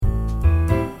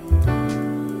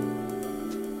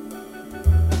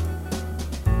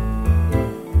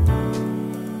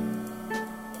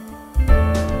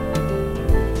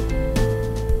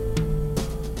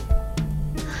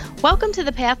Welcome to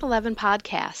the Path 11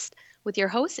 podcast. With your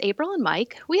hosts, April and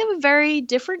Mike, we have a very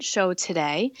different show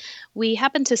today. We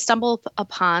happened to stumble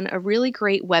upon a really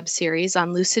great web series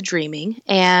on lucid dreaming,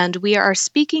 and we are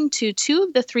speaking to two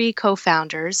of the three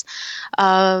co-founders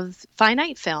of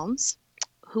Finite Films.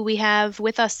 Who we have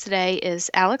with us today is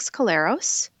Alex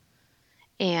Collaros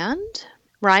and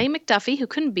Ryan McDuffie, who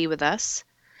couldn't be with us,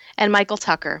 and Michael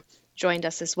Tucker joined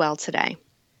us as well today.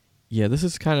 Yeah, this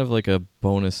is kind of like a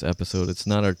bonus episode. It's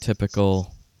not our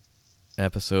typical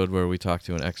episode where we talk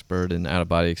to an expert in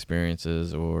out-of-body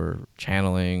experiences or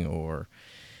channeling or,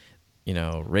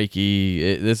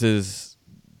 Reiki. This is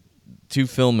two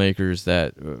filmmakers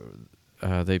that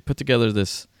they put together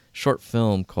this short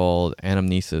film called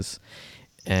Anamnesis.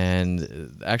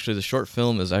 And actually, the short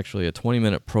film is actually a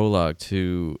 20-minute prologue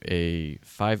to a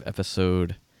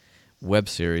 5-episode web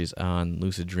series on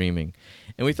lucid dreaming.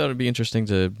 And we thought it'd be interesting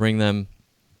to bring them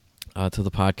to the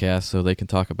podcast so they can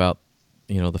talk about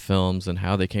the films and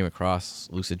how they came across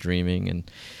lucid dreaming,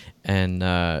 and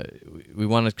we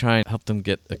want to try and help them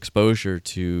get exposure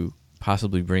to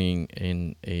possibly bringing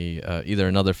in a either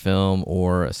another film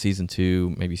or a season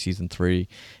 2, maybe season 3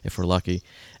 if we're lucky,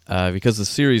 because the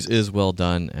series is well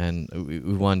done, and we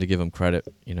wanted to give them credit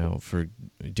for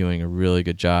doing a really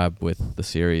good job with the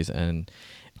series. And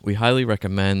we highly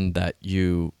recommend that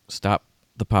you stop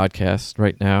the podcast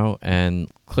right now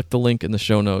and click the link in the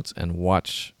show notes and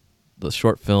watch the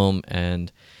short film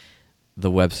and the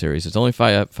web series. It's only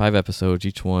five episodes.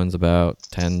 Each one's about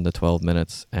 10 to 12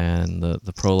 minutes, and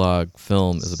the prologue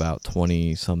film is about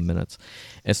 20-some minutes.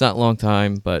 It's not a long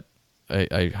time, but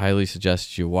I highly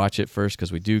suggest you watch it first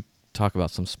because we do talk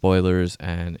about some spoilers,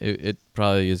 and it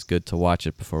probably is good to watch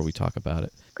it before we talk about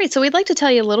it. Great. So we'd like to tell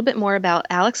you a little bit more about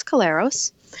Alex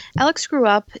Collaros. Alex grew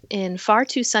up in far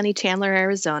too sunny Chandler,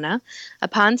 Arizona.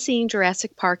 Upon seeing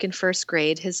Jurassic Park in first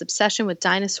grade, his obsession with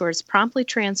dinosaurs promptly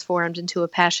transformed into a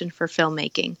passion for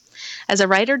filmmaking. As a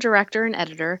writer, director, and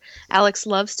editor, Alex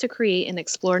loves to create and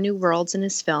explore new worlds in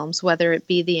his films, whether it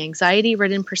be the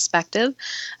anxiety-ridden perspective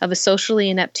of a socially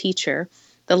inept teacher,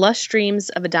 the lush dreams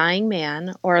of a dying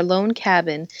man, or a lone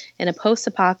cabin in a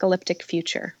post-apocalyptic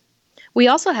future. We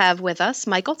also have with us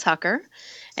Michael Tucker,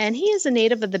 and he is a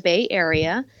native of the Bay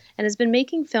Area and has been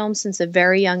making films since a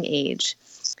very young age.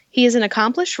 He is an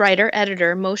accomplished writer,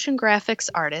 editor, motion graphics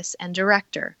artist, and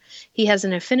director. He has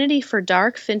an affinity for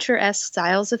dark, Fincher-esque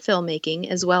styles of filmmaking,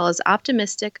 as well as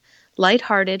optimistic,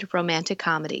 light-hearted, romantic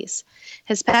comedies.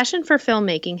 His passion for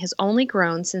filmmaking has only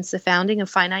grown since the founding of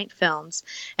Finite Films,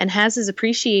 and has his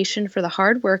appreciation for the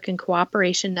hard work and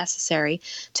cooperation necessary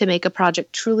to make a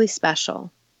project truly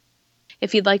special.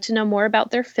 If you'd like to know more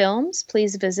about their films,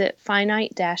 please visit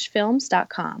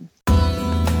finite-films.com.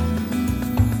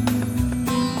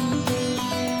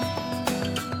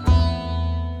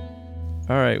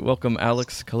 All right, welcome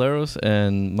Alex Collaros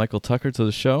and Michael Tucker to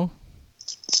the show.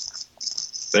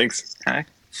 Thanks. Hi.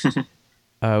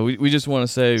 We just want to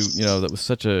say, that was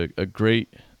such a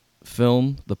great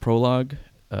film, the prologue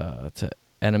to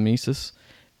Anamnesis,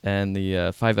 and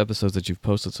the 5 episodes that you've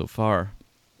posted so far.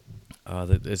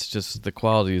 It's just, the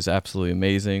quality is absolutely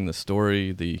amazing. The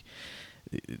story, the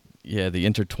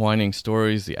intertwining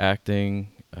stories, the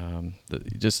acting,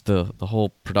 the whole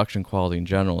production quality in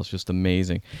general is just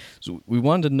amazing. So we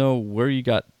wanted to know where you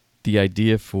got the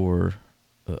idea for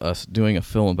us doing a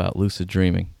film about lucid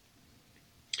dreaming.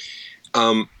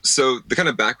 So the kind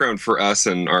of background for us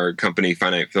and our company,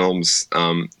 Finite Films,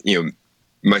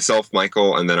 myself,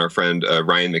 Michael, and then our friend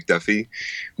Ryan McDuffie,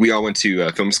 we all went to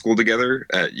film school together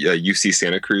at UC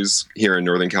Santa Cruz here in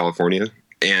Northern California.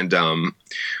 And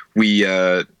we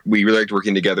really liked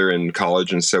working together in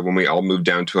college. And so when we all moved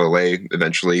down to LA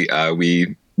eventually,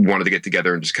 we wanted to get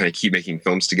together and just kind of keep making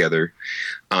films together.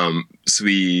 So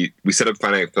we set up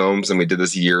Finite Films, and we did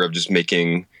this year of just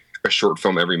making a short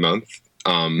film every month.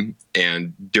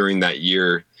 And during that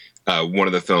year, one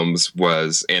of the films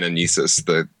was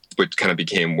Anamnesis, which kind of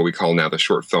became what we call now the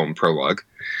short film prologue.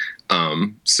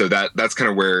 So that's kind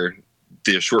of where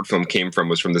the short film came from,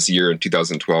 was from this year in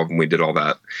 2012 when we did all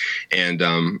that. And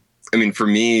for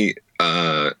me,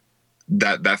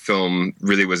 that film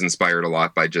really was inspired a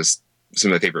lot by just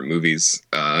some of my favorite movies,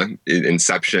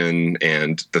 Inception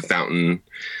and The Fountain,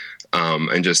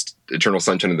 and just Eternal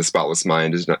Sunshine of the Spotless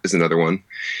Mind is another one.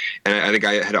 And I think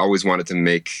I had always wanted to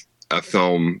make a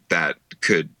film that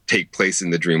could take place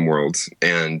in the dream world.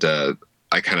 And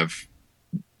I kind of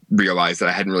realized that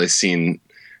I hadn't really seen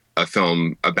a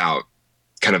film about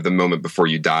kind of the moment before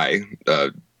you die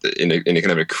in a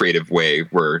kind of a creative way,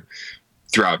 where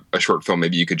throughout a short film,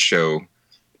 maybe you could show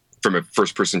from a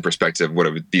first person perspective what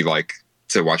it would be like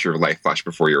to watch your life flash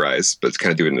before your eyes, but it's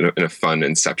kind of do it in a fun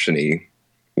Inception-y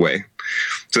way.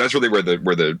 So that's really where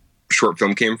the short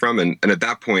film came from. And at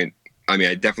that point, I mean,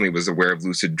 I definitely was aware of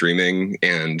lucid dreaming,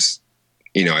 and,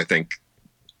 you know, I think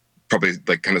probably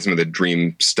like kind of some of the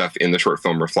dream stuff in the short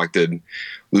film reflected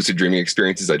lucid dreaming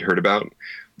experiences I'd heard about.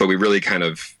 But we really kind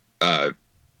of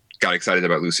got excited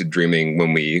about lucid dreaming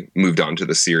when we moved on to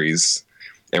the series,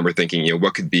 and we're thinking, you know,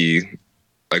 what could be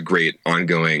a great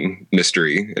ongoing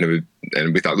mystery, and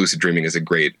we thought lucid dreaming is a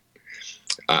great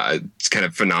kind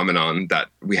of phenomenon that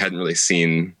we hadn't really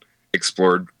seen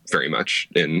explored very much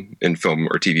in film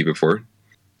or TV before.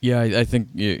 Yeah, I think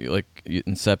like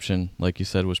Inception, like you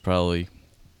said, was probably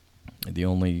the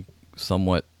only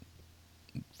somewhat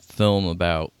film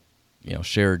about, you know,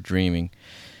 shared dreaming.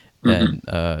 And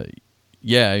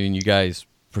yeah, I mean, you guys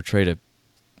portrayed it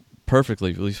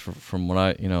perfectly, at least from what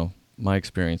I, you know, my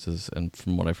experiences and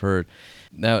from what I've heard.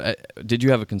 Now, did you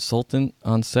have a consultant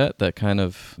on set that kind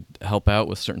of help out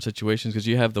with certain situations? Because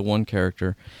you have the one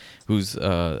character who's,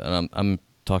 and I'm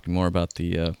talking more about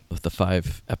the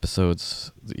 5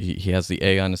 episodes. He has the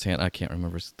A on his hand. I can't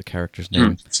remember the character's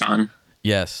name. Sean.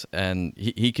 Yes, and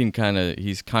he can kind of,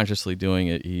 he's consciously doing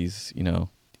it. He's, you know,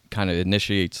 kind of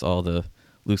initiates all the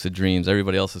lucid dreams.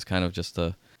 Everybody else is kind of just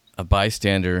a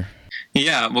bystander.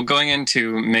 Yeah, well, going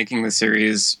into making the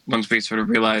series, once we sort of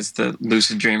realized that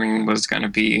lucid dreaming was going to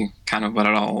be kind of what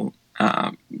it all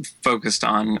focused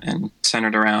on and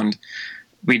centered around,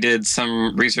 we did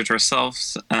some research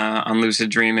ourselves on lucid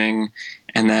dreaming.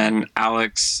 And then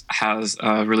Alex has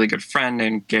a really good friend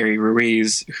named Gary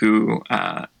Ruiz who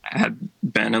had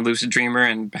been a lucid dreamer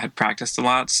and had practiced a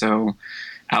lot. So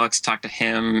Alex talked to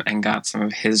him and got some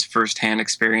of his firsthand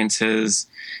experiences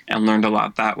and learned a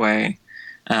lot that way.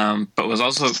 But was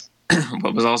also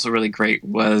what was also really great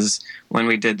was when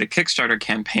we did the Kickstarter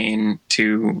campaign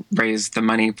to raise the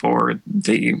money for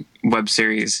the web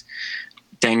series.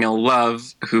 Daniel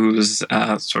Love, who's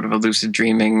sort of a lucid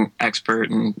dreaming expert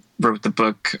and wrote the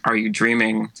book Are You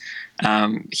Dreaming?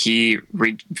 He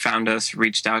found us,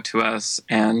 reached out to us,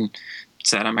 and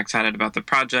said, "I'm excited about the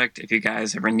project. If you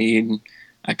guys ever need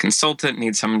a consultant,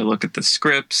 need someone to look at the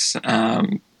scripts,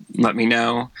 let me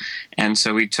know." And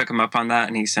so we took him up on that,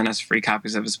 and he sent us free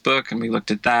copies of his book, and we looked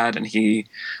at that, and he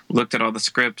looked at all the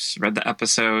scripts, read the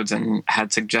episodes, and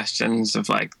had suggestions of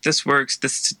like, this works,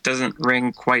 this doesn't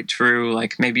ring quite true,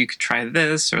 like maybe you could try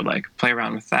this, or like play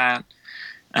around with that.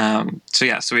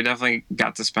 So we definitely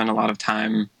got to spend a lot of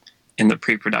time in the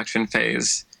pre-production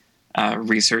phase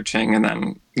researching, and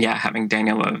then having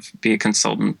Daniel Love be a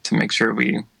consultant to make sure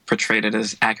we portrayed it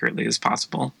as accurately as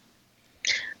possible.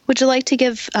 Would you like to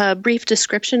give a brief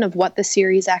description of what the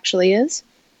series actually is?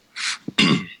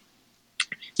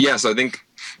 Yeah, so I think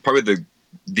probably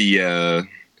the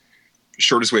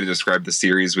shortest way to describe the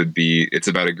series would be it's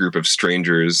about a group of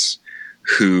strangers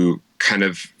who kind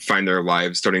of find their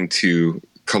lives starting to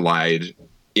collide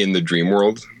in the dream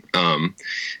world.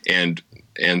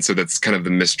 And so that's kind of the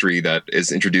mystery that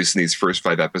is introduced in these first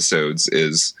 5 episodes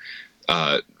is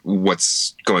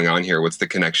what's going on here, what's the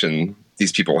connection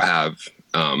these people have.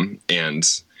 And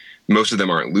most of them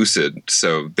aren't lucid,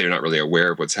 so they're not really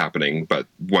aware of what's happening. But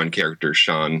one character,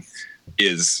 Sean,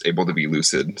 is able to be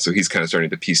lucid. So he's kind of starting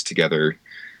to piece together,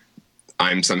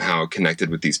 I'm somehow connected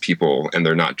with these people, and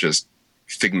they're not just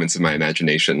figments of my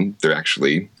imagination. They're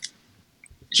actually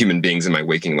human beings in my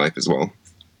waking life as well.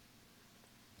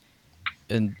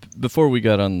 And before we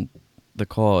got on the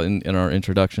call, in our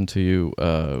introduction to you,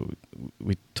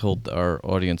 we told our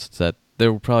audience that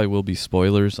there probably will be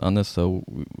spoilers on this, so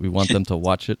we want them to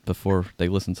watch it before they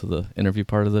listen to the interview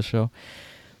part of the show.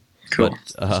 Cool.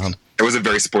 But, it was a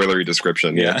very spoilery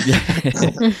description. Yeah.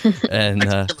 And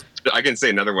I can say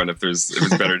another one if it's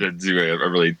better to do a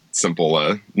really simple,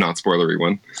 not spoilery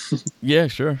one. Yeah,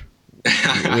 sure.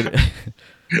 I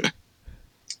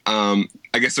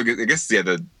guess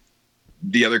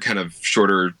the other kind of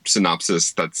shorter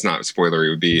synopsis that's not spoilery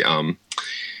would be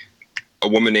a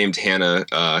woman named Hannah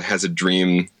has a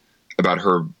dream about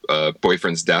her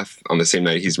boyfriend's death on the same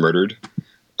night he's murdered,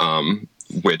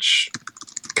 which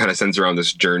kind of sends her on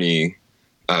this journey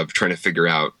of trying to figure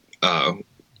out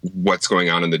what's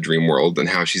going on in the dream world and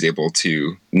how she's able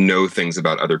to know things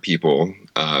about other people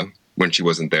when she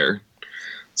wasn't there.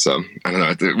 So I don't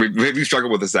know. We've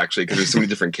struggled with this actually because there's so many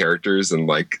different characters and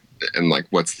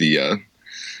what's the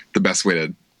best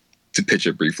way to pitch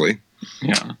it briefly.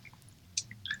 Yeah.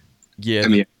 Yeah. I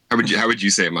mean, how would you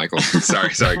say it, Michael? sorry,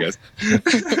 guys.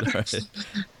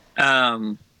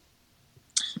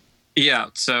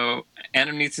 So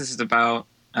Anamnesis is about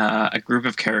a group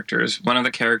of characters. One of the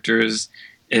characters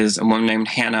is a woman named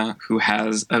Hannah who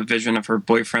has a vision of her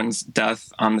boyfriend's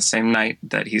death on the same night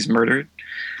that he's murdered.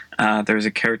 There's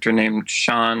a character named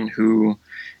Sean who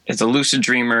is a lucid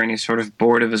dreamer, and he's sort of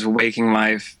bored of his waking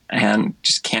life and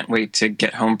just can't wait to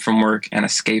get home from work and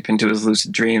escape into his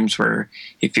lucid dreams where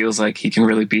he feels like he can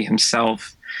really be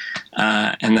himself.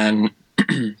 And then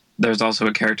there's also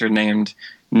a character named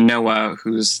Noah,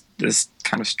 who's this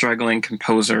kind of struggling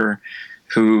composer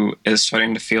who is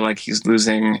starting to feel like he's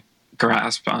losing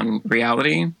grasp on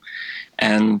reality.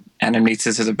 And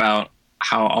Anamnesis is about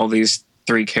how all these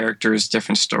three characters'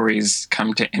 different stories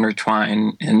come to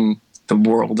intertwine in the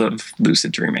world of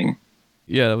lucid dreaming.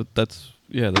 Yeah, those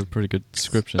are pretty good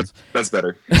descriptions. That's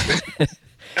better.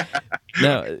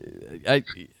 Now,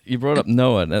 you brought up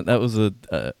Noah. That was an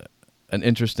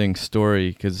interesting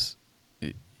story because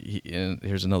and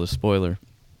here's another spoiler.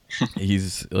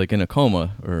 He's like in a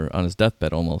coma or on his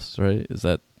deathbed almost, right? Is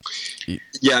that?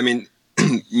 Yeah, I mean,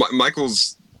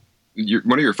 Michael's.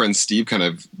 One of your friends, Steve, kind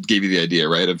of gave you the idea,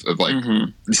 right? Of like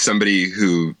somebody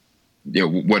who,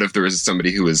 what if there was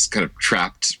somebody who was kind of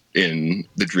trapped in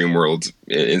the dream world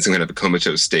in some kind of a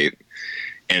comatose state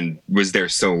and was there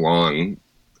so long,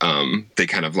 they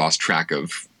kind of lost track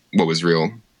of what was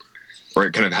real, or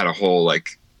it kind of had a whole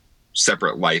like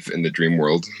separate life in the dream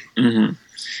world. Mm-hmm.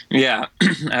 Yeah.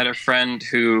 I had a friend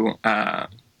who, I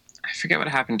forget what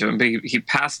happened to him, but he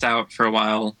passed out for a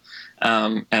while.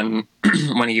 And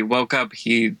when he woke up,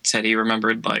 he said he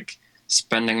remembered like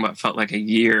spending what felt like a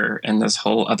year in this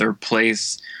whole other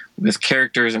place with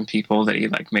characters and people that he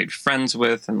like made friends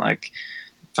with and like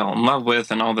fell in love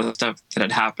with and all the stuff that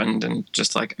had happened in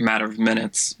just like a matter of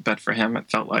minutes. But for him, it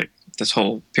felt like this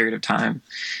whole period of time.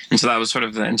 And so that was sort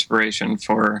of the inspiration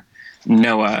for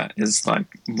Noah, is like,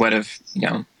 what if,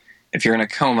 if you're in a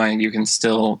coma and you can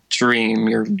still dream,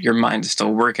 your mind is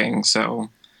still working. So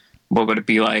what would it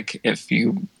be like if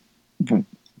you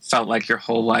felt like your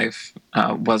whole life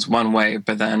was one way,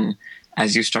 but then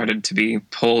as you started to be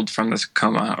pulled from this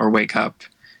coma or wake up,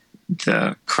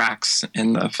 the cracks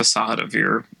in the facade of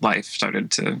your life started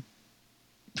to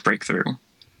break through?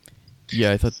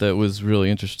 Yeah, I thought that was really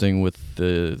interesting with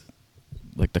the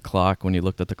clock, when you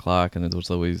looked at the clock and it was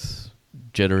always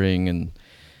jittering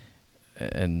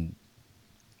and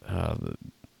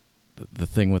the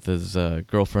thing with his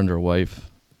girlfriend or wife.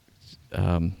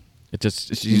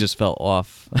 She just felt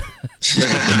off.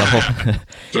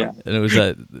 Yeah. And it was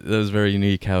that was very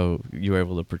unique how you were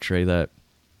able to portray that.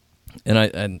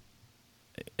 And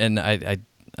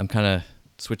I'm kind of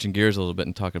switching gears a little bit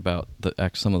and talking about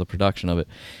some of the production of it.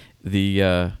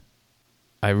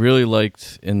 I really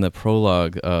liked in the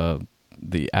prologue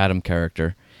the Adam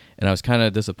character, and I was kind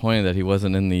of disappointed that he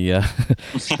wasn't in the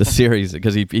the series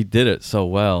because he did it so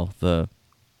well.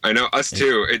 I know, us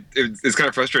too. It's kind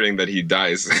of frustrating that he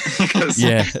dies.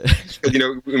 Yeah.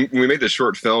 When we made the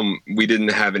short film, we didn't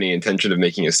have any intention of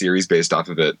making a series based off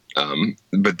of it.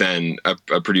 But then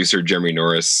a producer, Jeremy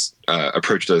Norris,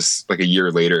 approached us like a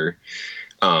year later,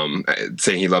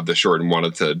 saying he loved the short and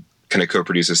wanted to kind of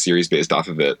co-produce a series based off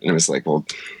of it. And it was like, well,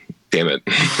 damn it.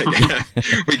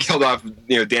 We killed off,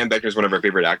 Dan Beckner's one of our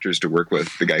favorite actors to work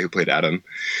with, the guy who played Adam.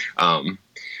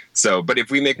 But if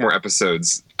we make more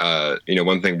episodes,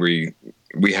 one thing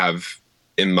we have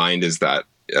in mind is that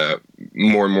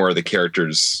more and more of the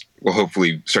characters will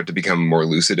hopefully start to become more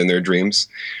lucid in their dreams.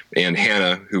 And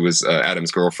Hannah, who was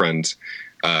Adam's girlfriend,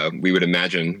 we would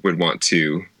imagine would want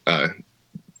to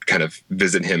kind of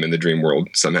visit him in the dream world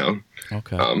somehow.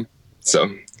 Okay.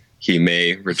 So he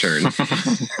may return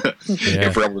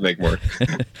if we're able to make more.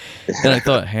 And I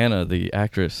thought Hannah, the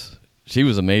actress, she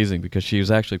was amazing because she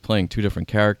was actually playing two different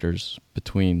characters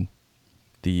between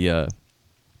the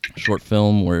short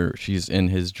film where she's in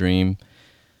his dream,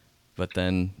 but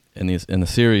then in the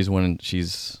series when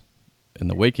she's in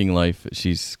the waking life,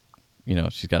 she's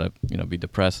got to be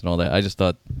depressed and all that. I just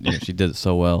thought she did it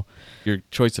so well. Your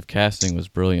choice of casting was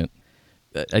brilliant.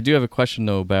 I do have a question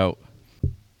though about,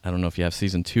 I don't know if you have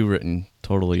season 2 written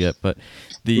totally yet, but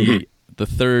the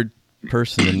third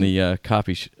person in the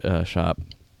copy shop.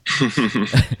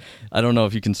 I don't know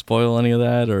if you can spoil any of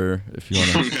that or if you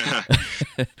want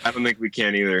to. I don't think we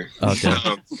can either. Okay.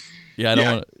 Yeah, I don't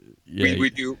want. Yeah,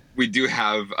 we do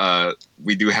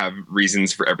have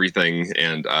reasons for everything,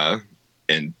 and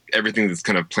everything that's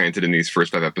kind of planted in these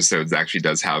first 5 episodes actually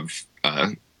does have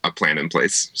a plan in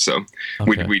place. So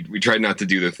okay. we tried not to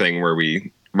do the thing where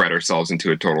we write ourselves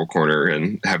into a total corner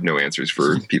and have no answers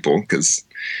for people, because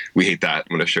we hate that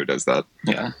when a show does that.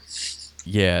 Yeah.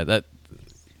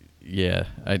 Yeah,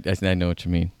 I know what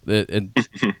you mean.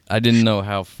 I didn't know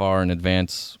how far in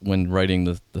advance when writing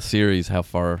the series, how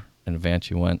far in advance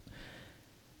you went.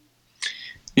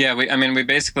 Yeah, we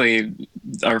basically,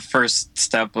 our first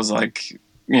step was like,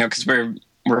 because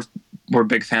we're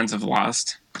big fans of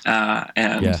Lost,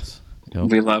 and Yes. Yep.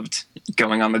 we loved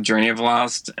going on the journey of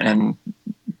Lost, and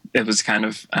it was kind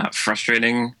of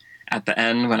frustrating at the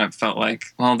end when it felt like,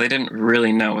 well, they didn't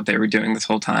really know what they were doing this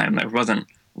whole time. There wasn't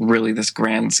really this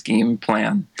grand scheme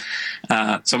plan.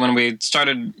 So when we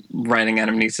started writing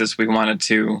Anamnesis, we wanted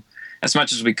to, as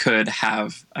much as we could,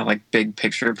 have a big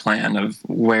picture plan of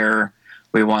where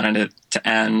we wanted it to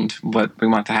end, what we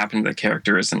want to happen to the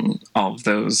characters, and all of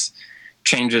those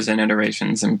changes and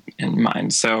iterations in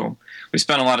mind. So we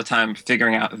spent a lot of time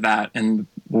figuring out that and the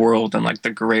world and the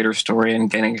greater story,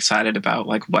 and getting excited about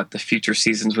what the future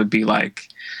seasons would be like,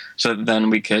 so that then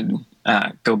we could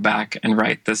go back and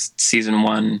write this season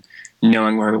 1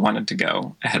 knowing where we wanted to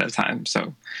go ahead of time.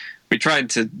 So we tried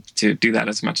to do that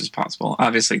as much as possible.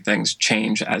 Obviously things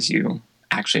change as you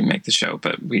actually make the show,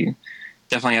 but we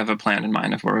definitely have a plan in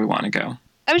mind of where we want to go.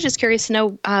 I was just curious to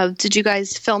know, did you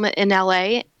guys film it in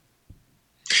LA,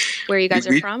 where you guys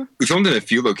are from? We filmed in a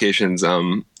few locations.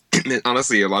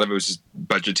 Honestly, a lot of it was just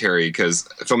budgetary, because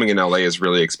filming in LA is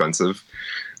really expensive.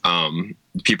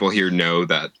 People here know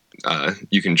that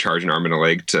you can charge an arm and a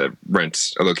leg to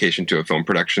rent a location to a film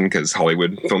production, because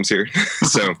Hollywood films here.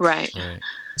 So Right.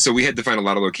 So we had to find a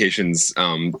lot of locations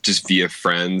just via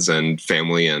friends and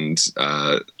family, and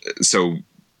so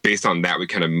based on that, we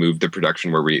kind of moved the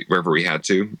production wherever we had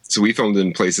to. So we filmed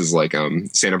in places like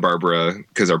Santa Barbara,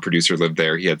 because our producer lived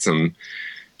there.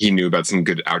 He knew about some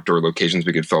good outdoor locations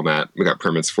we could film at. We got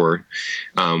permits for.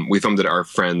 We filmed at our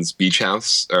friend's beach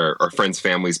house, or our friend's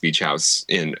family's beach house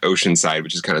in Oceanside,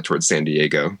 which is kind of towards San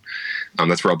Diego.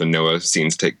 That's where all the Noah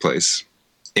scenes take place.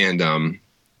 And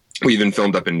we even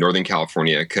filmed up in Northern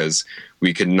California, because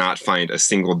we could not find a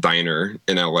single diner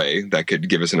in LA that could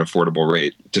give us an affordable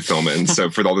rate to film in.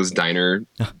 So for all those diner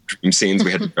scenes,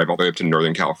 we had to drive all the way up to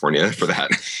Northern California for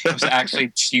that. It was actually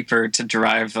cheaper to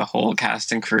drive the whole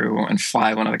cast and crew and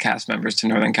fly one of the cast members to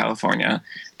Northern California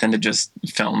than to just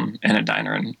film in a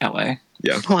diner in LA.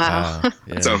 Yeah. Wow.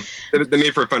 Yeah. So they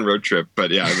made for a fun road trip,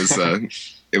 but yeah,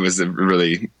 it was a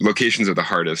really, locations are the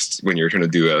hardest when you're trying to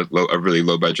do a really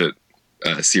low budget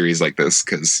series like this,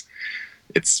 because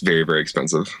it's very, very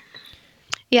expensive.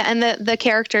 Yeah, and the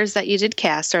characters that you did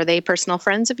cast, are they personal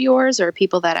friends of yours, or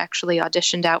people that actually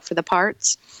auditioned out for the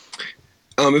parts?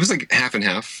 It was half and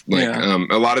half.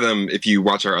 A lot of them, if you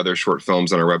watch our other short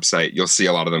films on our website, you'll see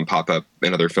a lot of them pop up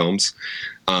in other films.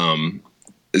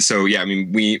 So yeah, I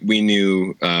mean, we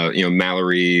knew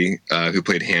Mallory, who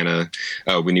played Hannah.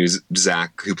 We knew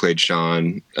Zach, who played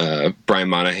Sean. Brian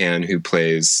Monahan, who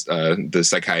plays the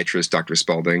psychiatrist, Dr.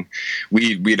 Spaulding.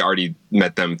 We'd already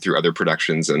met them through other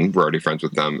productions, and we're already friends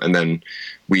with them. And then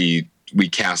we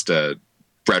cast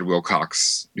Brad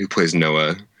Wilcox, who plays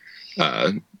Noah,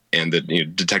 and the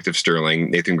Detective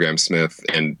Sterling, Nathan Graham Smith,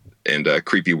 and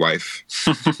creepy wife,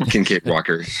 Kincaid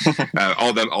Walker.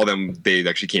 All them, they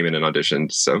actually came in and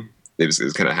auditioned. So it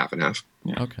was kind of half and half.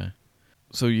 Yeah. Okay.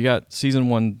 So you got season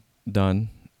 1 done.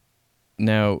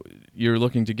 Now you're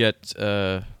looking to get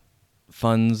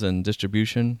funds and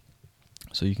distribution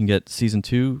so you can get season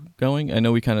 2 going. I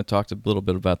know we kind of talked a little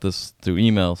bit about this through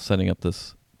email, setting up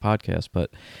this podcast, but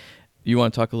you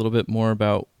want to talk a little bit more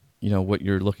about, what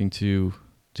you're looking to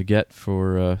get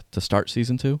for to start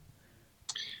season 2?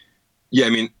 Yeah, I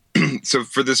mean, so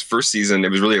for this first season,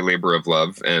 it was really a labor of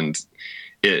love, and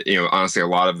honestly, a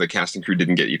lot of the cast and crew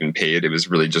didn't get even paid. It was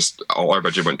really just all our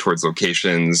budget went towards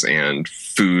locations and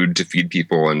food to feed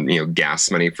people, and gas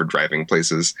money for driving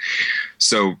places.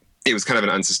 So it was kind of an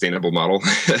unsustainable model.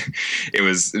 It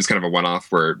was kind of a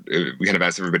one-off where we kind of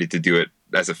asked everybody to do it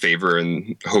as a favor,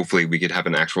 and hopefully we could have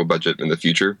an actual budget in the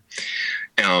future.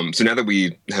 So now that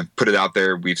we have put it out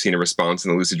there, we've seen a response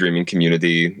in the lucid dreaming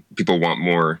community. People want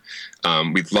more.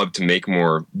 We'd love to make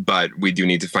more, but we do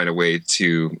need to find a way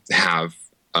to have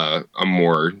a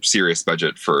more serious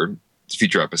budget for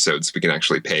future episodes so we can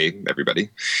actually pay everybody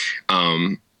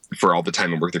for all the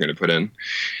time and work they're going to put in.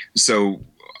 So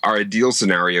our ideal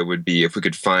scenario would be if we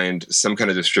could find some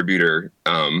kind of distributor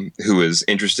who is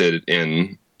interested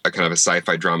in a kind of a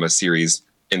sci-fi drama series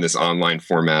in this online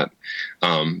format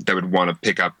that would want to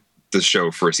pick up the show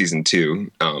for season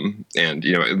 2 and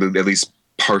at least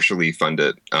partially fund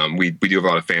it. We do have a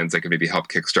lot of fans that could maybe help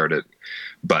kickstart it,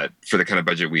 but for the kind of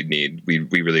budget we'd need,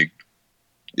 it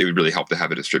would really help to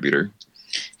have a distributor.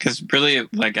 Because really,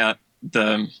 at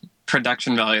the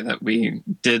production value that we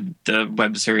did the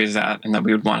web series at, and that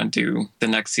we would want to do the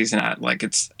next season at,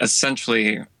 it's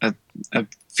essentially a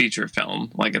feature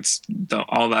film. It's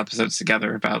all the episodes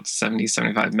together, about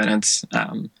 70-75 minutes,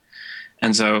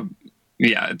 and so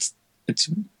yeah, it's it's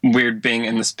weird being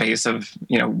in the space of,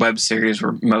 web series,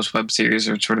 where most web series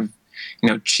are sort of,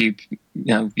 cheap,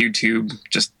 YouTube,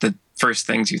 just the first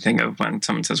things you think of when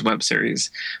someone says web series.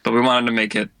 But we wanted to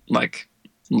make it like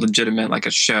legitimate, like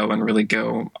a show, and really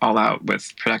go all out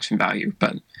with production value.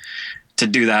 But to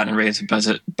do that and raise a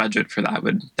budget for that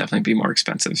would definitely be more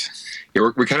expensive. Yeah,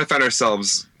 we kind of found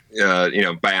ourselves,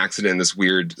 by accident in this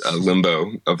weird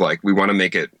limbo of like, we want to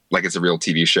make it like it's a real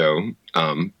TV show.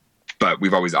 But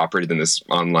we've always operated in this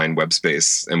online web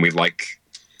space, and we like,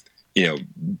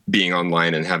 being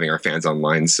online and having our fans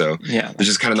online. So yeah, there's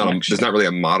just kind of there's not really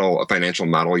a financial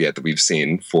model yet that we've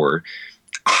seen for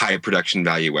high production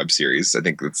value web series. I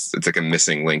think it's like a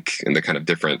missing link in the kind of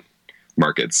different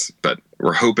markets, but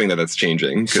we're hoping that that's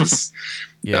changing, because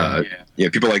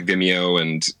people like Vimeo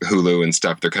and Hulu and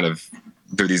stuff,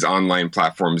 they're these online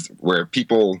platforms where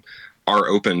people are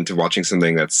open to watching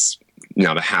something that's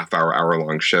not a hour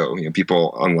long show.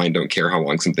 People online don't care how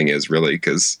long something is, really,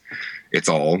 because it's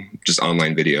all just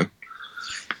online video.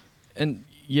 And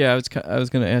I was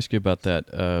going to ask you about that.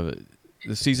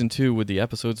 The season 2, would the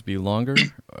episodes be longer,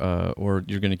 or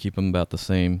you're going to keep them about the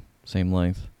same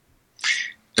length?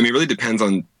 I mean, it really depends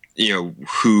on,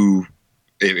 who,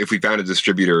 if we found a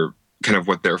distributor, kind of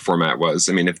what their format was.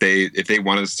 I mean, if they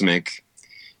want us to make,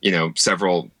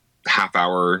 several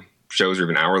half-hour shows or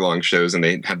even hour-long shows, and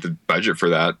they had the budget for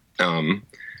that,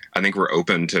 I think we're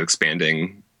open to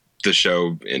expanding the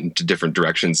show into different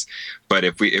directions. But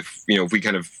if we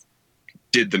kind of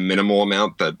did the minimal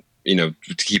amount that, to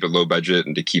keep it low budget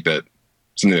and to keep it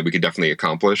something that we could definitely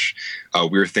accomplish,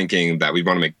 we were thinking that we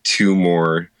want to make 2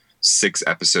 more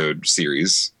 6-episode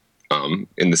series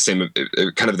in the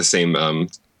same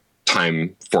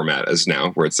time format as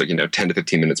now, where it's like 10 to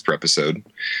 15 minutes per episode.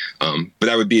 But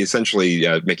that would be essentially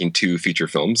making 2 feature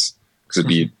films, because it'd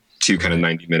be 2 kind of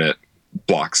 90-minute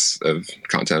blocks of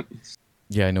content.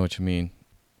 Yeah, I know what you mean.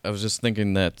 I was just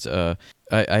thinking that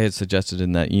I had suggested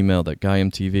in that email that Gaia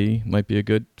TV might be a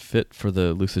good fit for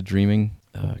the lucid dreaming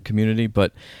community,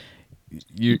 but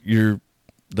you're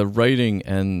the writing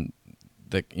and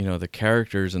the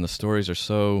characters and the stories are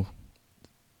so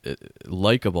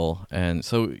likable and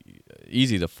so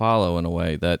easy to follow in a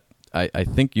way that I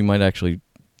think you might actually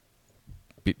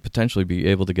potentially be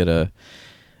able to get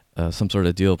some sort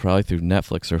of deal, probably through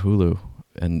Netflix or Hulu,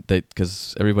 and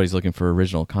because everybody's looking for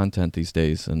original content these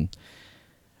days, and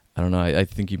I don't know, I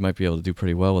think you might be able to do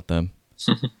pretty well with them.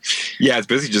 Yeah, it's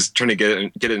basically just trying to get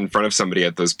it in front of somebody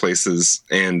at those places,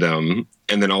 and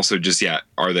then also just,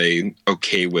 are they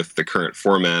okay with the current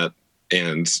format,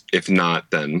 and if not,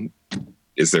 then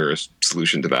is there a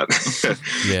solution to that?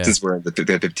 Yeah. Since we're in the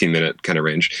 15-minute kind of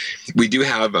range. We do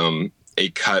have a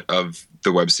cut of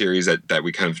the web series that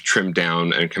we kind of trimmed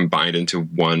down and combined into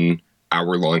 1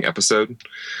 hour-long episode.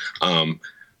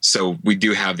 So we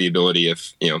do have the ability,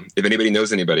 if anybody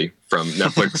knows anybody from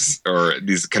Netflix or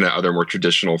these kind of other more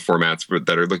traditional formats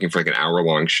that are looking for like an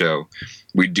hour-long show,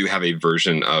 we do have a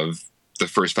version of the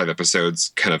first 5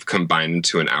 episodes kind of combined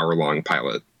into an hour-long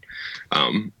pilot.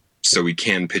 So we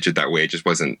can pitch it that way. It just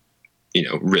wasn't,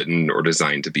 written or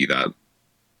designed to be that,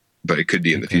 but it could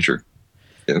be in the future.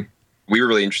 Yeah. We were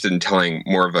really interested in telling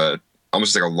more of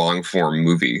almost like a long-form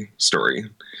movie story,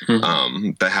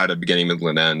 that had a beginning, middle,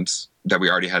 and end that we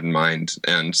already had in mind.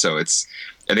 And so I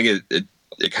think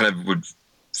it kind of would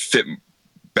fit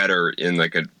better in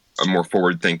like a more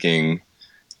forward-thinking,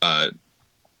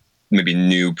 maybe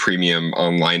new premium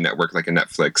online network like a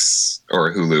Netflix or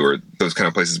a Hulu or those kind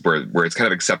of places where it's kind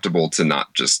of acceptable to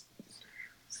not just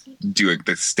do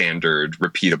the standard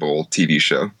repeatable TV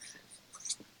show.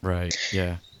 Right.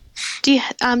 Yeah. Do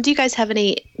you guys have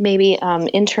any maybe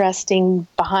interesting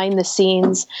behind the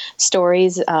scenes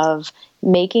stories of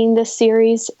making this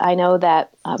series? I know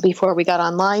that before we got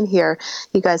online here,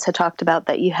 you guys had talked about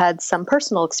that you had some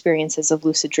personal experiences of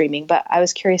lucid dreaming, but I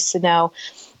was curious to know,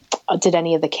 did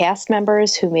any of the cast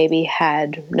members who maybe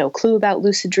had no clue about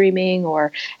lucid dreaming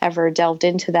or ever delved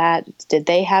into that, did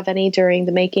they have any during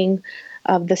the making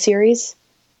of the series?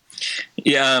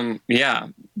 Yeah.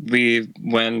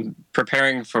 When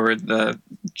preparing for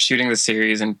shooting the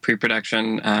series and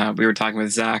pre-production, we were talking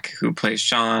with Zach, who plays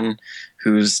Sean,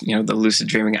 who's, the lucid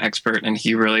dreaming expert, and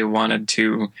he really wanted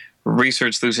to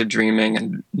research lucid dreaming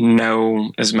and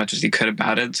know as much as he could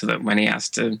about it, so that when he has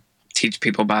to teach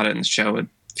people about it in the show, it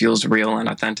feels real and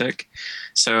authentic.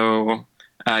 So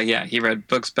he read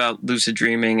books about lucid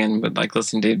dreaming and would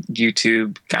listen to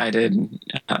YouTube guided,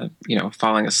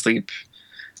 falling asleep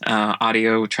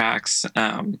audio tracks.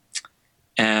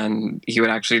 and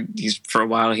he's for a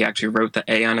while he actually wrote the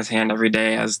A on his hand every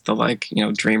day as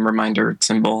the dream reminder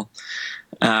symbol.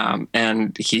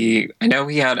 And I know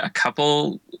he had a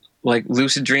couple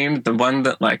lucid dreams. The one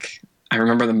that I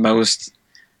remember the most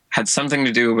had something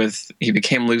to do with he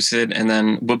became lucid, and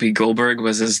then Whoopi Goldberg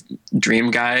was his dream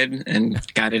guide and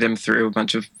guided him through a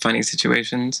bunch of funny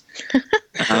situations.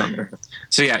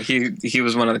 So yeah, he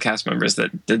was one of the cast members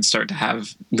that did start to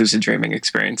have lucid dreaming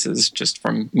experiences just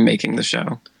from making the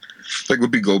show.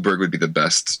 Whoopi Goldberg would be the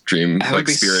best dream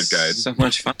spirit guide. So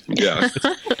much fun. Yeah.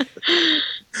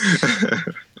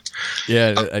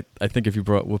 Yeah, I think if you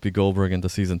brought Whoopi Goldberg into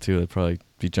season 2, it'd probably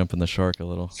be jumping the shark a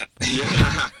little.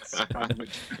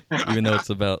 Even though it's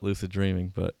about lucid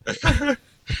dreaming, but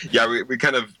yeah, we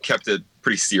kind of kept it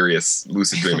pretty serious,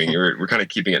 lucid dreaming. We're kind of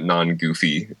keeping it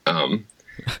non-goofy,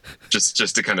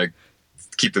 just to kind of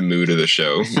keep the mood of the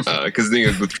show. Because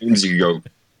with dreams you can go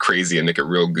crazy and make it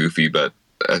real goofy, but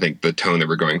I think the tone that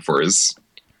we're going for is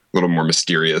a little more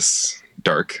mysterious,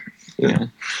 dark. Yeah.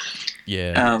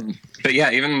 Yeah. But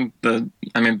yeah,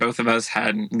 both of us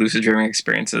had lucid dreaming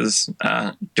experiences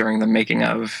during the making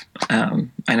of.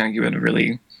 I know you had a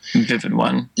really vivid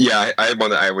one. Yeah, I had one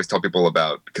that I always tell people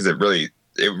about because it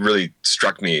really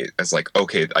struck me as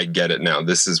okay, I get it now.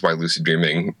 This is why lucid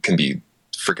dreaming can be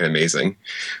freaking amazing.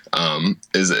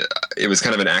 It was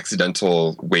kind of an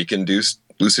accidental wake-induced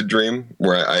lucid dream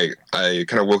where I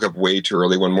kind of woke up way too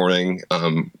early one morning,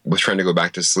 was trying to go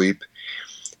back to sleep.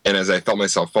 And as I felt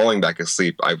myself falling back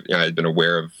asleep, I had been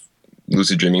aware of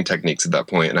lucid dreaming techniques at that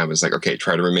point, and I was like, okay,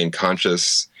 try to remain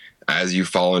conscious as you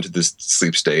fall into this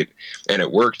sleep state. And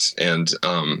it worked, and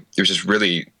it was just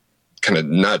really kind of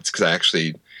nuts because I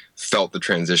actually felt the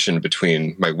transition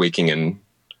between my waking and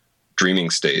dreaming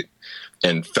state,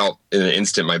 and felt in an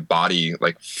instant my body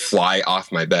fly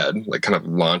off my bed, kind of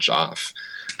launch off.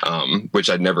 Which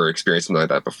I'd never experienced something like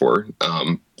that before.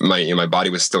 My body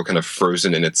was still kind of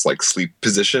frozen in its sleep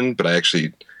position, but I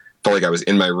actually felt like I was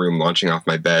in my room, launching off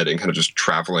my bed and kind of just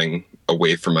traveling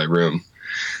away from my room.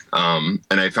 And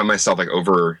I found myself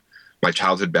over my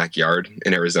childhood backyard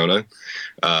in Arizona,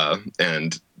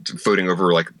 and floating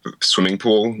over a swimming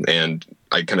pool. And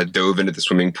I kind of dove into the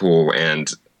swimming pool,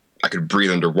 and I could breathe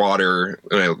underwater.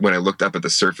 When I looked up at the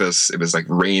surface, it was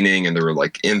raining, and there were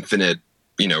infinite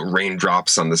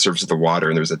raindrops on the surface of the water,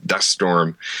 and there was a dust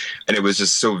storm, and it was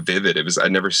just so vivid.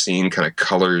 I'd never seen kind of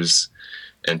colors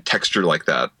and texture like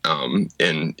that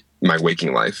in my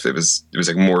waking life. It was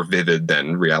more vivid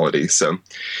than reality. So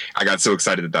I got so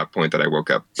excited at that point that I woke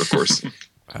up, of course.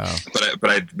 Wow.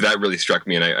 But that really struck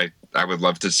me, and I would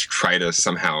love to try to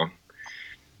somehow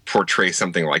portray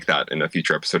something like that in a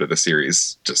future episode of the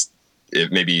series. Just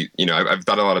maybe I've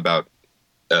thought a lot about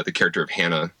the character of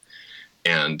Hannah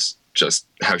and just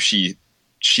how she's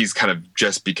kind of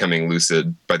just becoming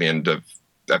lucid by the end of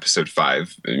episode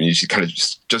 5. I mean, she's kind of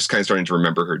just kind of starting to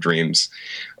remember her dreams,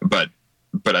 but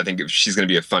I think she's going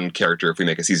to be a fun character if we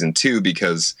make a season 2,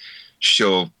 because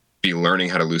she'll be learning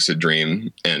how to lucid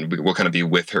dream, and we'll kind of be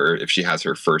with her if she has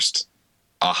her first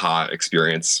aha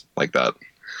experience like that.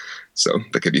 So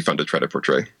that could be fun to try to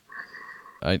portray.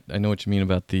 I know what you mean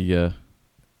about the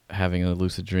having a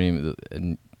lucid dream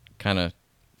and kind of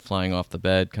flying off the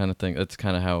bed kind of thing. That's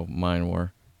kind of how mine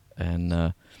were,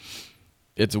 and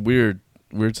it's a weird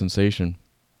sensation.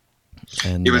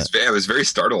 And it was very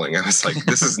startling. I was like,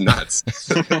 "This is nuts!"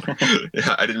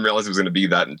 Yeah, I didn't realize it was going to be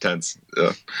that intense.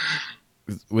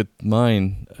 With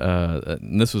mine,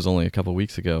 and this was only a couple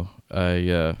weeks ago.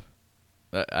 I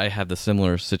had the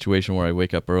similar situation where I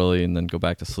wake up early and then go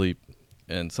back to sleep,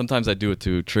 and sometimes I do it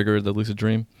to trigger the lucid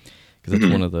dream because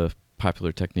that's one of the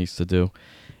popular techniques to do.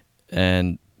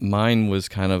 And mine was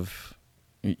kind of,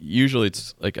 usually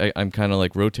it's I'm kind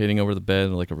of rotating over the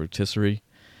bed like a rotisserie,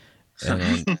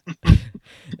 and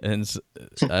and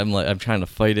I'm trying to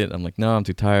fight it. I'm like, no, I'm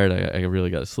too tired. I really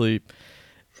got to sleep.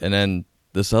 And then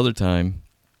this other time,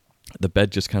 the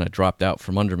bed just kind of dropped out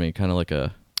from under me, kind of like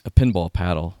a pinball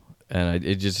paddle, and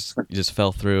it just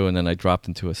fell through. And then I dropped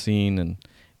into a scene and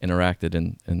interacted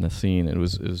in the scene. It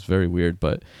was very weird,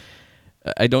 but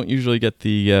I don't usually get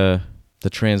the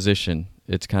transition.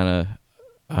 It's kind of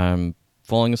I'm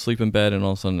falling asleep in bed, and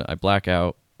all of a sudden I black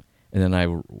out, and then I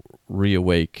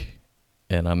reawake,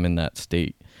 and I'm in that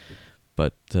state.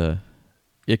 But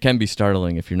it can be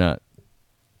startling if you're not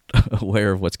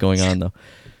aware of what's going on, though.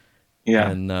 Yeah.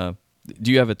 And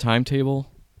do you have a timetable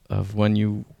of when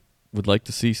you would like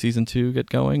to see season 2 get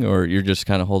going, or you're just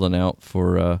kind of holding out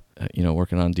for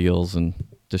working on deals and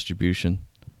distribution?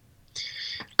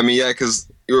 I mean, yeah, because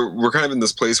we're kind of in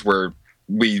this place where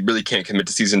we really can't commit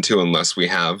to season 2 unless we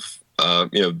have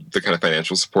the kind of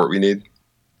financial support we need.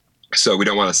 So we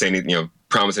don't want to say anything,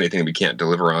 promise anything that we can't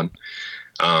deliver on.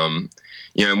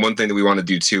 And one thing that we want to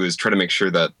do too is try to make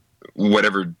sure that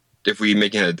if we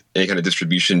make any kind of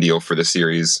distribution deal for the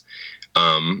series,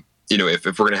 if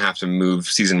we're going to have to move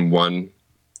season 1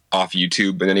 off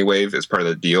YouTube in any way as part of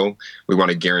the deal, we want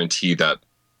to guarantee that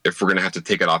if we're going to have to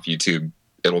take it off YouTube,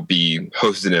 it'll be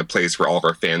hosted in a place where all of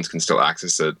our fans can still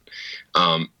access it.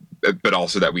 But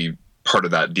also that part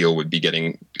of that deal would be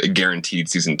getting a guaranteed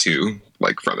season 2,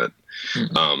 from it.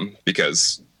 Mm-hmm.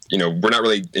 Because, we're not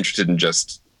really interested in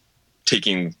just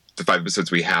taking the 5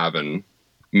 episodes we have and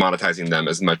monetizing them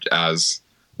as much as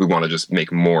we want to just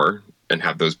make more and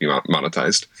have those be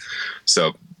monetized.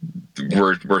 So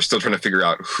we're still trying to figure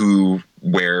out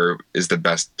where is the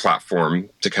best platform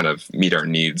to kind of meet our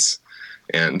needs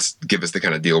and give us the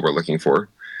kind of deal we're looking for.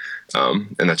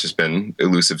 And that's just been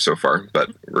elusive so far,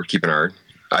 but we're keeping our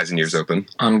eyes and ears open.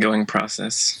 Ongoing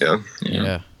process.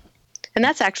 Yeah. And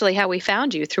that's actually how we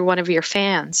found you, through one of your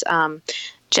fans.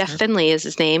 Jeff Finley is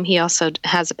his name. He also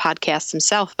has a podcast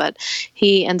himself, but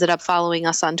he ended up following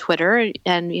us on Twitter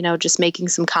and, just making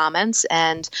some comments.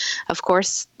 And of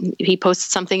course, he posted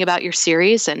something about your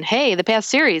series and, hey, the past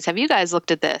series, have you guys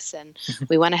looked at this? And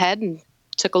we went ahead and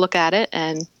took a look at it,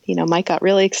 and, Mike got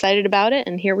really excited about it.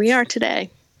 And here we are today.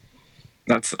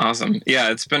 That's awesome.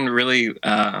 Yeah, it's been really,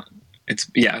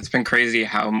 it's been crazy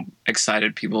how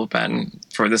excited people have been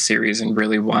for the series and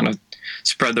really want to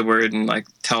spread the word and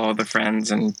tell all the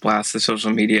friends and blast the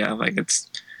social media. It's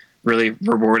really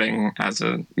rewarding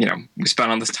we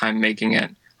spent all this time making it,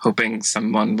 hoping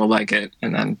someone will like it,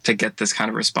 and then to get this kind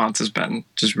of response has been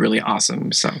just really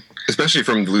awesome. So especially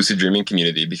from the lucid dreaming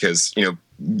community, because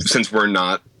since we're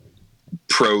not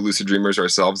pro lucid dreamers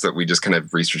ourselves, that we just kind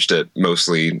of researched it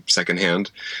mostly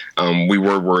secondhand, we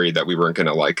were worried that we weren't going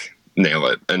to nail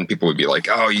it, and people would be like,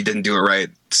 "Oh, you didn't do it right."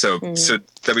 So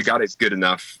that we got it good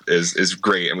enough is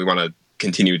great, and we want to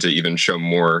continue to even show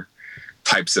more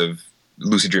types of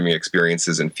lucid dreaming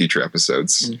experiences in future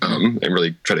episodes, and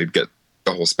really try to get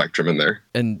the whole spectrum in there.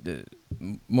 And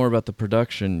more about the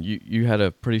production, you had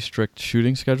a pretty strict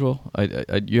shooting schedule.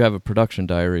 You have a production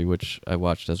diary, which I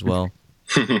watched as well,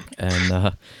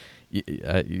 and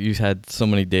you had so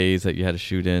many days that you had to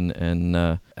shoot in.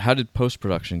 And how did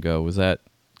post-production go? Was that,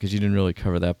 because you didn't really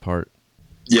cover that part?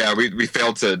 Yeah, we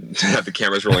failed to have the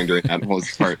cameras rolling during that whole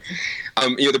part.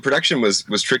 The production was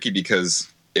tricky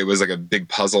because it was a big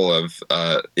puzzle of,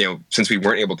 since we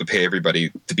weren't able to pay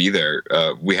everybody to be there,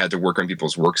 we had to work on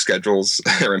people's work schedules.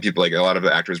 And people, a lot of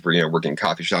the actors were, working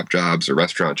coffee shop jobs or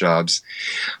restaurant jobs.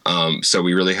 So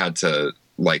we really had to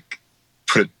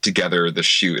put together the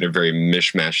shoot in a very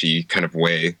mishmashy kind of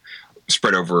way,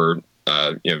 spread over,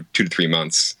 2 to 3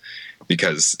 months,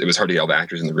 because it was hard to get all the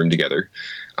actors in the room together.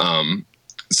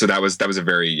 So that was a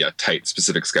very tight,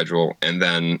 specific schedule. And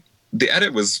then the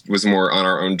edit was more on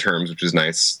our own terms, which is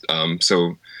nice.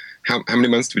 So how many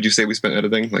months would you say we spent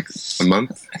editing? A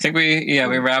month? I think we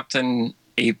wrapped in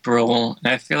April.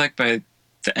 And I feel like by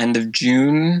the end of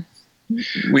June,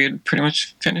 we had pretty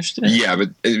much finished it. Yeah,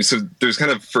 but so there's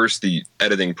kind of first the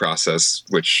editing process,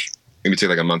 which maybe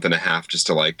took a month and a half just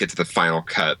to get to the final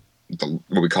cut,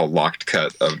 what we call locked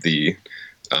cut of the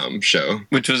show,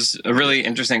 which was a really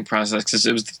interesting process because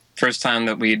it was the first time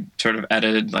that we sort of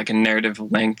edited a narrative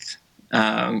length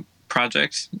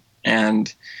project,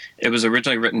 and it was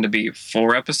originally written to be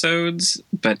 4 episodes,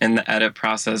 but in the edit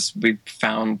process we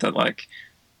found that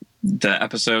the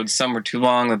episodes, some were too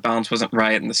long, the balance wasn't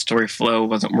right, and the story flow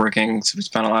wasn't working, so we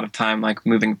spent a lot of time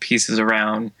moving pieces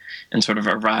around and sort of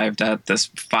arrived at this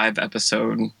 5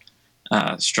 episode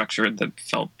structure that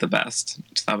felt the best.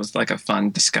 So that was a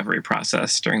fun discovery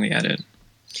process during the edit.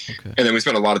 Okay. And then we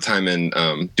spent a lot of time in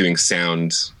doing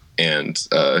sound and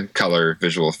color,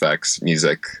 visual effects,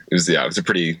 music. It was a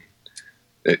pretty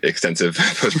extensive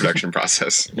post-production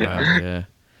process. Wow,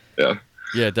 yeah.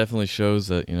 It definitely shows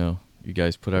that you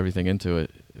guys put everything into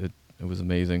it. It was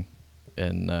amazing,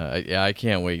 and I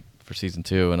can't wait for season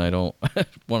 2. And I don't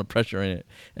want to pressure in it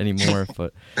anymore,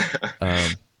 but.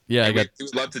 We would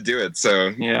love to do it. So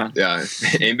yeah.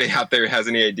 Anybody out there has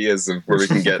any ideas of where we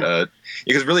can get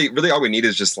because really all we need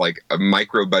is just a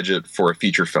micro budget for a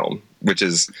feature film, which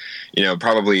is,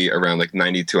 probably around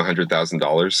 $90,000 to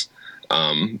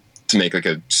 $100,000 to make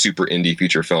a super indie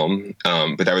feature film.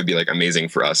 But that would be amazing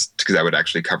for us because that would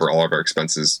actually cover all of our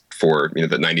expenses for,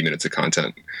 the 90 minutes of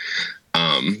content.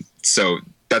 So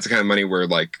that's the kind of money where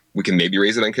we can maybe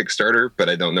raise it on Kickstarter, but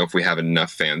I don't know if we have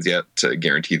enough fans yet to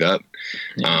guarantee that.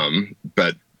 Yeah.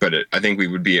 But I think we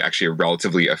would be actually a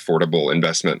relatively affordable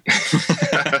investment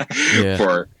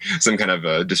for some kind of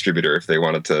a distributor if they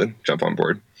wanted to jump on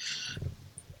board.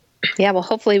 Yeah, well,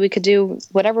 hopefully we could do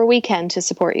whatever we can to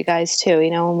support you guys too,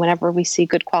 and whenever we see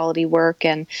good quality work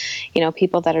and,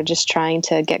 people that are just trying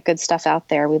to get good stuff out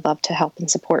there, we'd love to help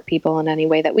and support people in any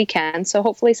way that we can. So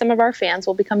hopefully some of our fans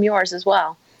will become yours as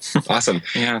well. Awesome.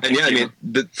 Yeah, and yeah, I mean,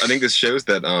 I think this shows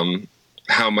that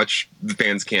how much the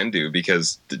fans can do,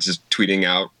 because just tweeting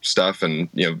out stuff and,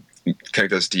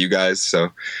 connect us to you guys. So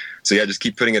yeah, just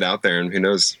keep putting it out there, and who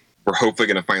knows, we're hopefully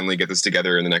going to finally get this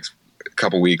together in the next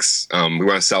couple weeks. We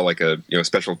want to sell like a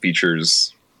special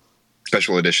features,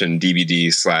 special edition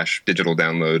DVD/digital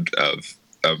download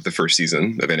of the first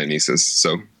season of Anamnesis,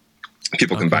 so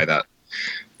people can buy that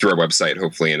through our website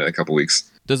hopefully in a couple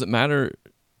weeks. Does it matter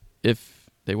if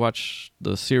they watch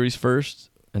the series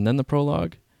first and then the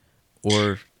prologue,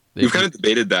 or we've kind of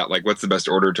debated that, like what's the best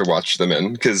order to watch them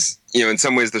in, because in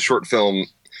some ways the short film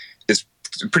is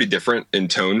pretty different in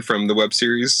tone from the web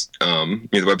series.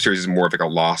 The web series is more of like a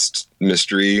lost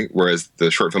mystery, whereas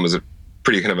the short film is a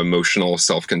pretty kind of emotional,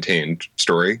 self-contained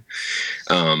story.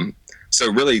 So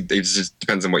really, it just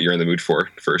depends on what you're in the mood for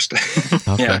first.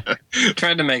 Okay. Yeah,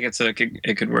 tried to make it so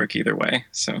it could work either way.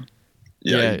 So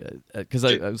yeah, because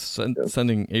I was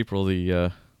sending April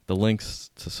the links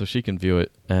so she can view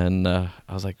it, and I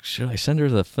was like, should I send her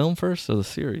the film first or the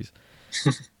series?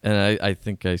 And I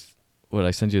think I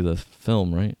send you the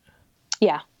film, right?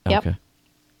 Yeah. Yep. Okay.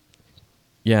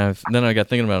 Yeah. Then I got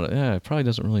thinking about it. Yeah, it probably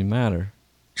doesn't really matter.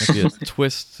 Might be a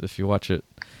twist if you watch it,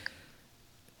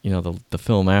 the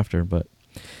film after. But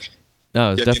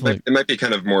no, it's definitely. It might be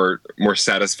kind of more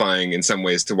satisfying in some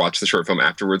ways to watch the short film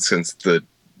afterwards, since the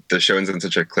show ends in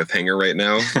such a cliffhanger right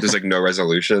now. There's like no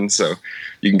resolution, so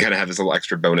you can kind of have this little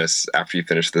extra bonus after you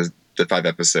finish the 5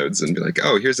 episodes and be like,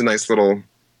 oh, here's a nice little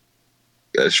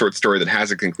short story that has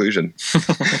a conclusion.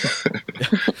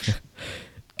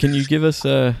 Can you give us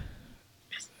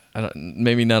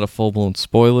maybe not a full-blown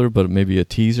spoiler, but maybe a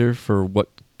teaser for what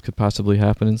could possibly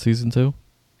happen in season 2?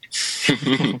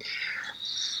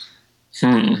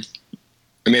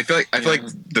 I mean, I feel like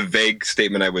the vague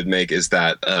statement I would make is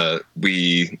that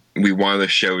we want the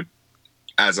show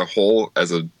as a whole,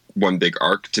 as a one big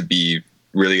arc, to be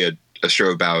really a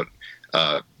show about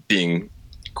being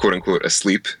quote unquote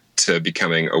asleep to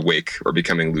becoming awake or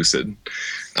becoming lucid,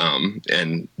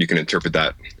 and you can interpret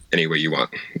that any way you want.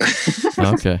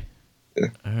 Okay. Yeah.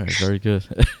 All right. Very good.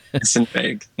 It's in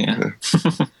vague. Yeah.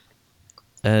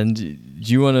 And do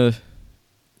you want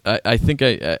to? I think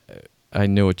I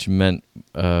know what you meant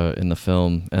in the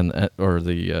film or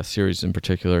the series in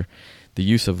particular, the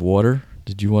use of water.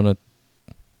 Did you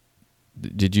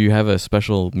have a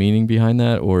special meaning behind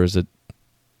that, or is it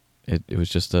was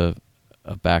just a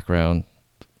background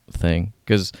thing?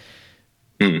 Because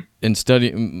in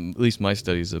at least my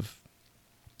studies of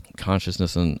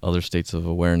consciousness and other states of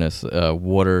awareness,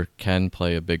 water can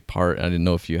play a big part. I didn't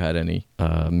know if you had any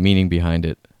meaning behind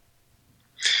it.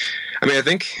 I mean, I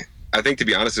think to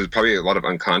be honest, there's probably a lot of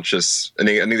unconscious. I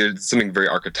think there's something very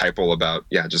archetypal about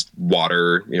just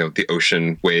water. The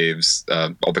ocean waves,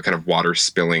 all the kind of water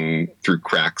spilling through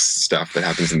cracks stuff that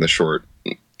happens in the short.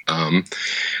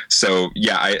 So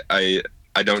yeah,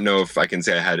 I don't know if I can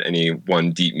say I had any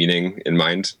one deep meaning in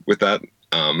mind with that.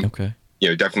 Okay.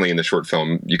 Definitely in the short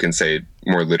film, you can say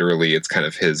more literally, it's kind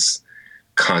of his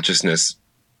consciousness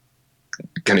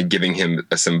kind of giving him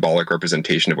a symbolic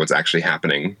representation of what's actually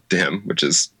happening to him, which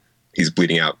is he's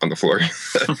bleeding out on the floor.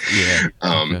 Yeah.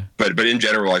 Okay. But in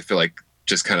general, I feel like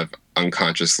just kind of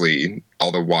unconsciously,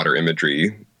 all the water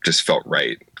imagery just felt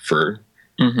right for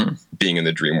being in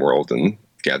the dream world. And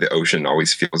yeah, the ocean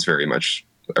always feels very much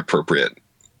appropriate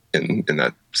in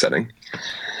that setting.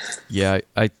 Yeah,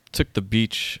 I took the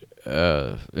beach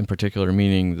in particular,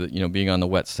 meaning that being on the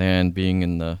wet sand, being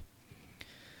in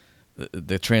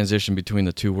the transition between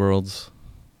the two worlds,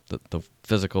 the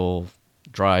physical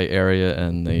dry area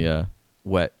and the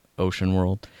wet ocean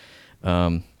world.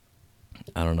 I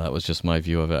don't know. That was just my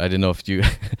view of it. I didn't know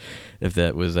if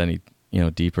that was any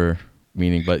deeper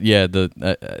meaning, but yeah,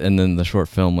 and then the short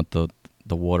film with the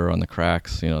water on the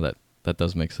cracks, that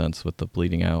does make sense with the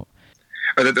bleeding out.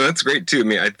 Oh, that's great too. I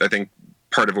mean, I think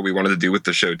part of what we wanted to do with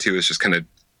the show too is just kind of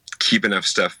keep enough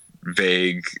stuff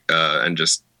vague and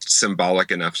just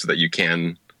symbolic enough so that you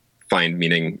can find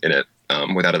meaning in it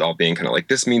without it all being kind of like,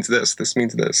 this means this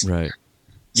means this. Right.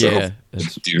 So yeah.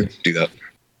 do that.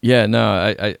 Yeah,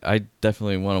 no, I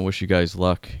definitely want to wish you guys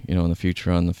luck, in the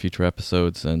future on the future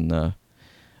episodes, and I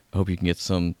hope you can get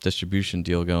some distribution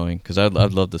deal going, because I'd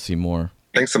love to see more.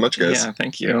 Thanks so much, guys. Yeah,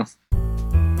 thank you.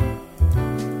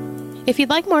 If you'd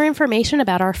like more information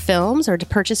about our films or to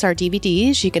purchase our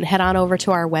DVDs, you can head on over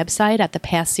to our website at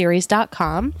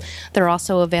thepastseries.com. They're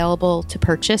also available to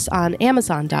purchase on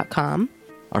Amazon.com.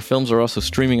 Our films are also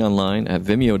streaming online at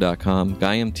vimeo.com,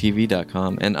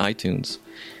 gaiamtv.com, and iTunes.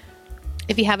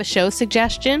 If you have a show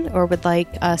suggestion or would like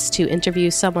us to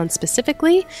interview someone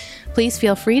specifically, please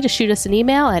feel free to shoot us an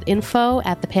email at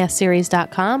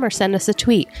info@thepastseries.com or send us a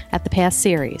tweet at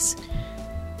thepastseries.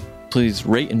 Please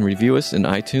rate and review us in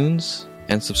iTunes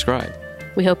and subscribe.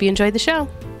 We hope you enjoyed the show.